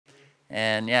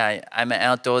And yeah, I'm an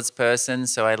outdoors person,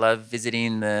 so I love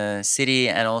visiting the city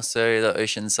and also the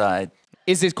ocean side.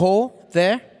 Is it cold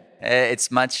there? It's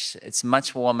much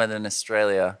warmer than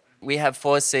Australia. We have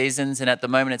 4 seasons, and at the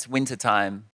moment it's winter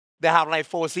time. They have like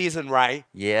 4 seasons, right?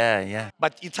 Yeah.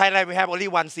 But in Thailand, we have only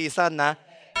 1 season, nah?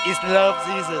 It's love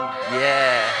season.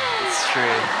 Yeah, it's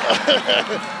true.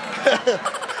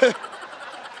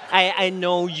 I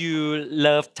know you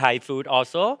love Thai food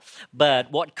also, but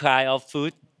what kind of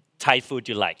food, Thai food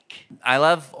you like? I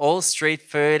love all street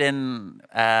food and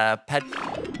pad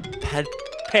เ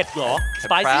ผ็ดเหรอ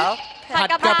spicy Prao, ผัด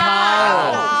กะเพรา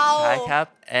Thai cup,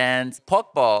 and pork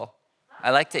ball. I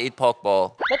like to eat pork ball.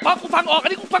 ป๊อกกูฟังออกอัน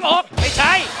นี้กูฟังออกไม่ใ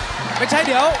ช่ ไม่ใช่เ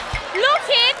ดี๋ยว ลูก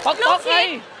ชิ้น Pork ลูก ball ชิ้น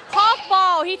ไง pork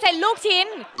ball he said ลูกชิ้น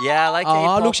Yeah, I like อ๋ to อ eat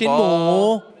pork ลูกชิ้นหมู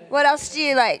ball. What else do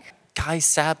you like? Gai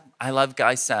sap. I love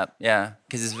gai sap. Yeah,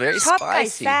 because it's very ชอบไก่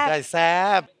spicy. แซ่บ ไก่แซ่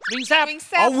บ วิงแซ่บ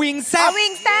อ๋อวิงแซ่บ วิ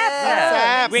งแซ่บ แ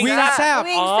ซ่บ วิงแซ่บ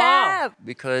วิงแซ่บ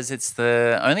Because it's the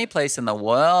only place in the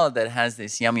world that has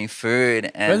this yummy food,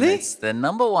 and Really? it's the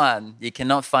number one. You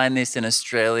cannot find this in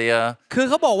Australia. คือ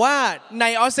เขาบอกว่าใน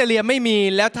ออสเตรเลียไม่มี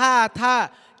แล้วถ้า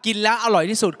กินแล้วอร่อย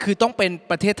ที่สุดคือต้องเป็น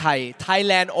ประเทศไทย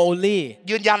Thailand only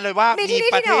ยืนยันเลยว่า มีที่ มี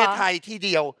นี่ ประเทศ เหรอ ไทยที่เ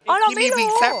ดียว อ๋อเรา ที่ ไม่ มี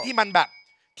รู้ วิงแซ่บที่มันแบ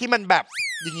บ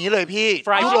อย่างนี้เลยพี่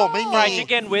fried ยุโรปไม่มี fried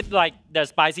chicken with like the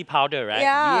spicy powder right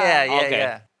Yeah. Yeah. Okay.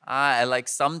 I like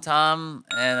somtam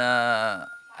and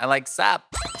I like sap.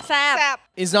 แซ่บ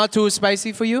It's not too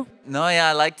spicy for you No,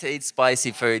 yeah, I like to eat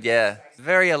spicy food. Yeah,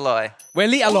 very alloy.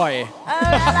 Very อร่อย อ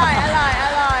ร่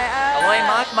อย Alloy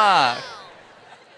mark mark.